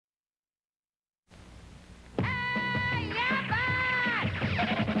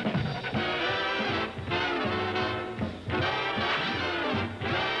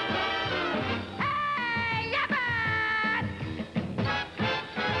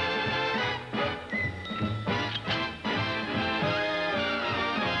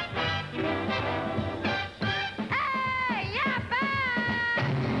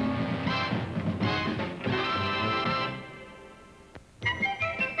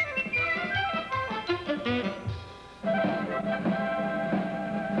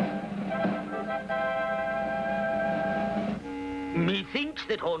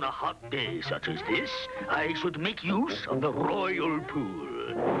that on a hot day such as this, I should make use of the royal pool.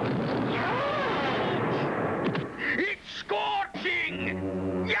 It's scorching!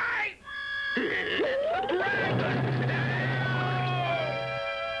 Yikes! Dragon!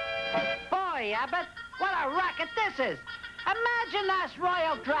 Boy, Abbott, what a racket this is. Imagine us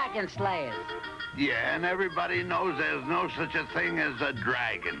royal dragon slayers. Yeah, and everybody knows there's no such a thing as a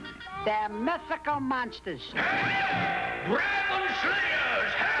dragon. They're mythical monsters. Dragon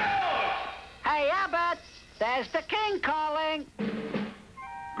slayers, help! Hey, Abbott, there's the king calling.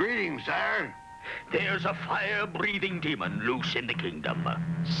 Greetings, sire. There's a fire-breathing demon loose in the kingdom.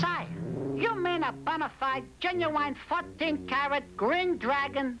 Sire, you mean a bona fide, genuine 14-carat green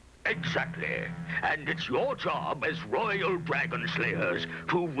dragon? Exactly. And it's your job as royal dragon slayers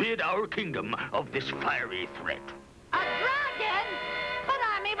to rid our kingdom of this fiery threat. A dragon? But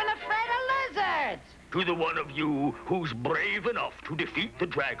I'm even afraid of lizards. To the one of you who's brave enough to defeat the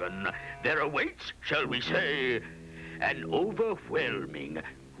dragon, there awaits, shall we say, an overwhelming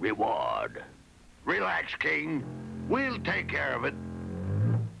reward. Relax, King. We'll take care of it.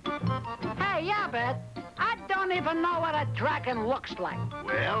 Hey, Abbott, I don't even know what a dragon looks like.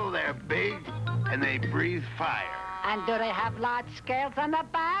 Well, they're big, and they breathe fire. And do they have large scales on their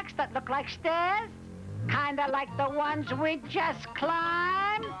backs that look like stairs? Kinda like the ones we just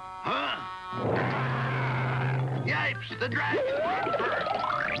climbed? Huh? Yipes, the dragon went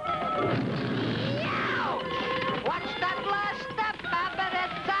first. Ouch! Watch that last step, Abbott.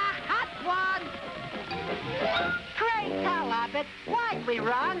 It's a hot one. Pray tell, Abbott, why'd we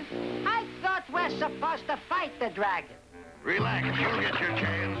run? I thought we're supposed to fight the dragon. Relax, you'll get your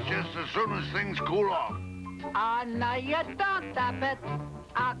chance just as soon as things cool off. Oh, no, you don't, Abbott.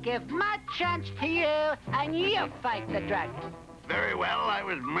 I'll give my chance to you, and you fight the dragon. Very well, I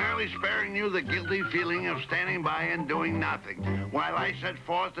was merely sparing you the guilty feeling of standing by and doing nothing, while I set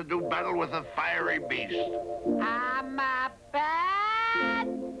forth to do battle with a fiery beast. I'm a bad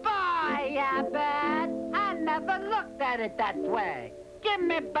boy, Abbott. I never looked at it that way. Give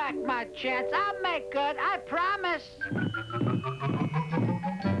me back my chance. I'll make good, I promise.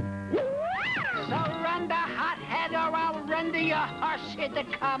 Surrender, hothead, or I'll render your horse into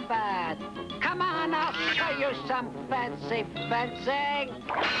combat. Come on, I'll show you some fancy fencing.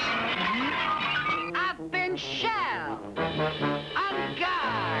 I've been shelled. On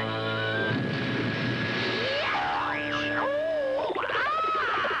guard.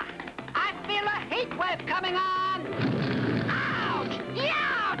 I feel a heat wave coming on. Ouch!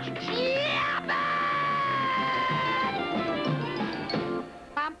 Ouch!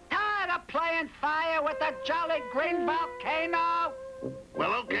 I'm tired of playing fire with a jolly green volcano.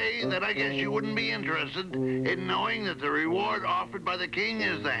 Well, okay, then I guess you wouldn't be interested in knowing that the reward offered by the king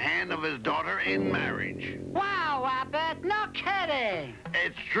is the hand of his daughter in marriage. Wow, Abbott, no kidding.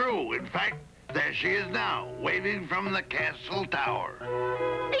 It's true. In fact, there she is now, waving from the castle tower.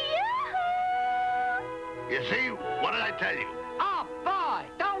 Yahoo! You see, what did I tell you? Oh, boy,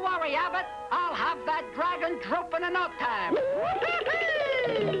 don't worry, Abbott. I'll have that dragon drooping in no time.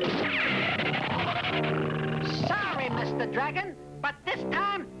 Sorry, Mr. Dragon, but this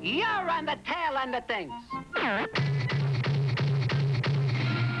time you're on the tail end of things.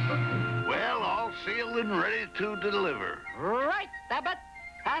 Well, all sealed and ready to deliver. Right, Abbott.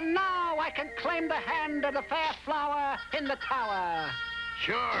 And now I can claim the hand of the fair flower in the tower.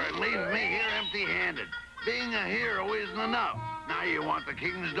 Sure, and leave me here empty-handed. Being a hero isn't enough. Now you want the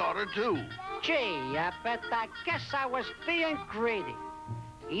king's daughter, too. Gee, Abbott, I guess I was being greedy.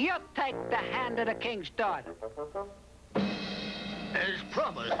 You take the hand of the king's daughter. As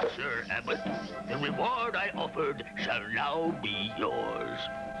promised, Sir Abbott, the reward I offered shall now be yours.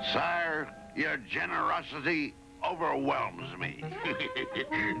 Sire, your generosity overwhelms me.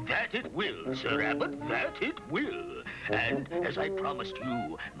 That it will, Sir Abbott, that it will. And as I promised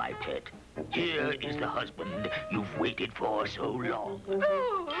you, my pet, here is the husband you've waited for so long.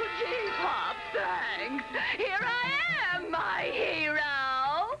 Oh, gee, Pop, thanks. Here I am, my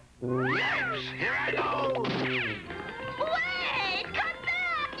hero. Yipes, here I go. Wait, come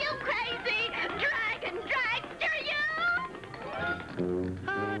back, you crazy dragon dragster, you!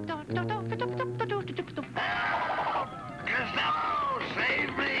 Costello,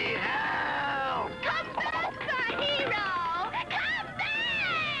 save me, help! Come back, my hero! Come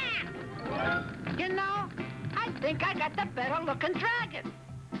back! You know, I think I got the better-looking dragon.